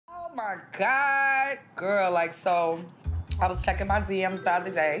my God. Girl, like, so I was checking my DMs the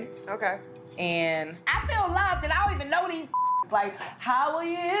other day. Okay. And I feel loved, and I don't even know these like, how are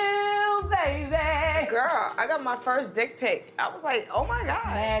you, baby? Girl, I got my first dick pic. I was like, oh my God.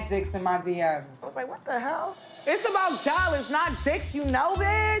 Mad dicks in my DMs. I was like, what the hell? It's about dollars, not dicks, you know,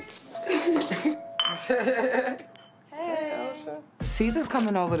 bitch. Hey, Elsa. Caesar's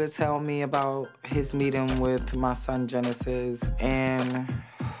coming over to tell me about his meeting with my son, Genesis, and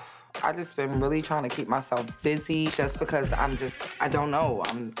I just been really trying to keep myself busy just because I don't know,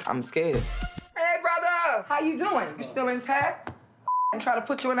 I'm scared. Hey, brother, how you doing? You still intact? And try to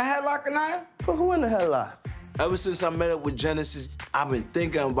put you in a headlock or nothing? Put who in the headlock? Ever since I met up with Genesis, I've been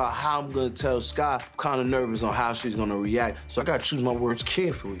thinking about how I'm gonna tell Sky. I'm kinda nervous on how she's gonna react, so I gotta choose my words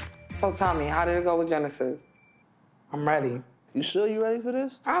carefully. So tell me, how did it go with Genesis? I'm ready. You sure you ready for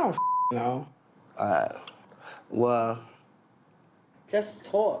this? I don't know. All right. Well... Just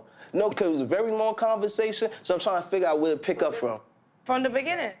talk. No, because it was a very long conversation, so I'm trying to figure out where to pick up from. From the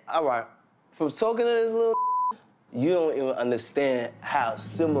beginning. All right. From talking to this little you don't even understand how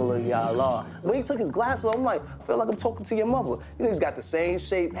similar y'all are. When he took his glasses off, I'm like, I feel like I'm talking to your mother. You niggas got the same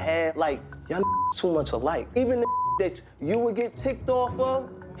shape, hair, like, y'all too much alike. Even the that you would get ticked off of,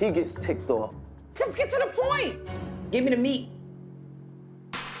 he gets ticked off. Just get to the point. Give me the meat.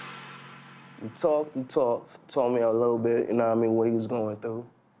 We talked, told me a little bit, you know what I mean, what he was going through.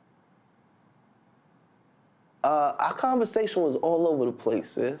 Our conversation was all over the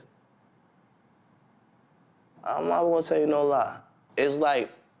place, sis. I'm not gonna tell you no lie. It's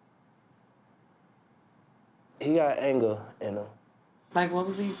like, he got anger in him. Like, what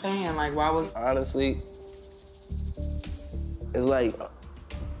was he saying? Like, why was... Honestly, it's like,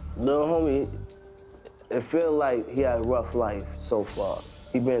 little homie, it feel like he had a rough life so far.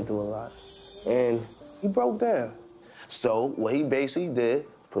 He been through a lot. And he broke down. So what he basically did,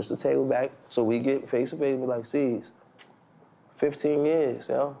 push the table back so we get face to face and be like, C's, 15 years,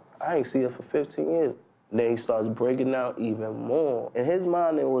 yo. I ain't see her for 15 years. Then he starts breaking down even more. In his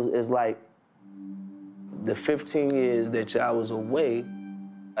mind, it's like the 15 years that y'all was away,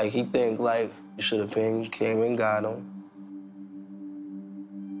 like he think like you should have came and got him.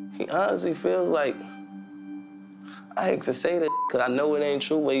 He honestly feels like, I hate to say that because I know it ain't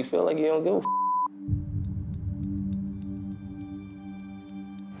true, but he feel like he don't give a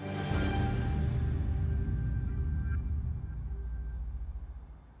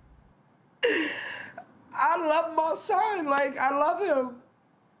I love my son, like, I love him.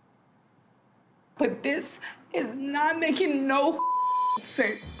 But this is not making no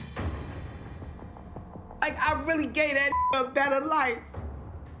sense. Like, I really gave that a better life.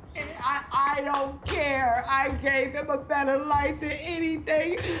 And I don't care. I gave him a better life than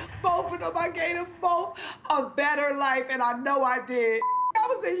anything. Both of them, I gave them both a better life, and I know I did. I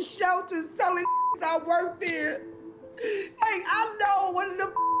was in shelters selling I worked there. Like, I know what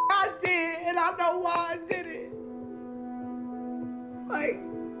the I did, and I know why I did it. Like...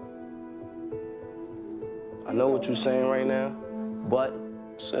 I know what you're saying right now, but,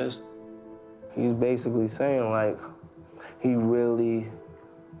 sis, he's basically saying, like, he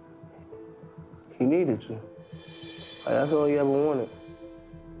needed you. Like, that's all he ever wanted.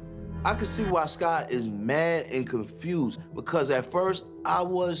 I can see why Scott is mad and confused, because at first, I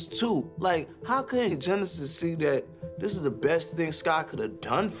was too. Like, how can Genesis see that this is the best thing Scott could have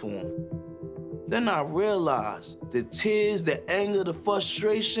done for him? Then I realized the tears, the anger, the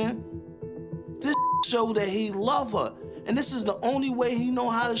frustration, this showed that he loved her. And this is the only way he know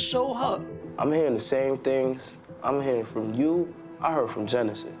how to show her. I'm hearing the same things. I'm hearing from you. I heard from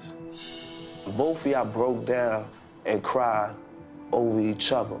Genesis. Both of y'all broke down and cried over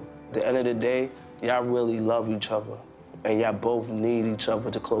each other. At the end of the day, y'all really love each other. And y'all both need each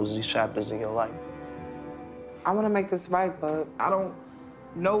other to close these chapters in your life. I want to make this right, but I don't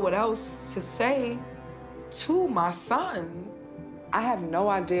know what else to say to my son. I have no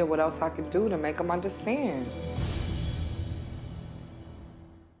idea what else I could do to make him understand.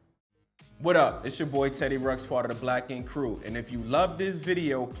 What up? It's your boy Teddy Rux, part of the Black Ink crew. And if you love this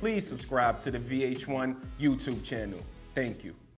video, please subscribe to the VH1 YouTube channel. Thank you.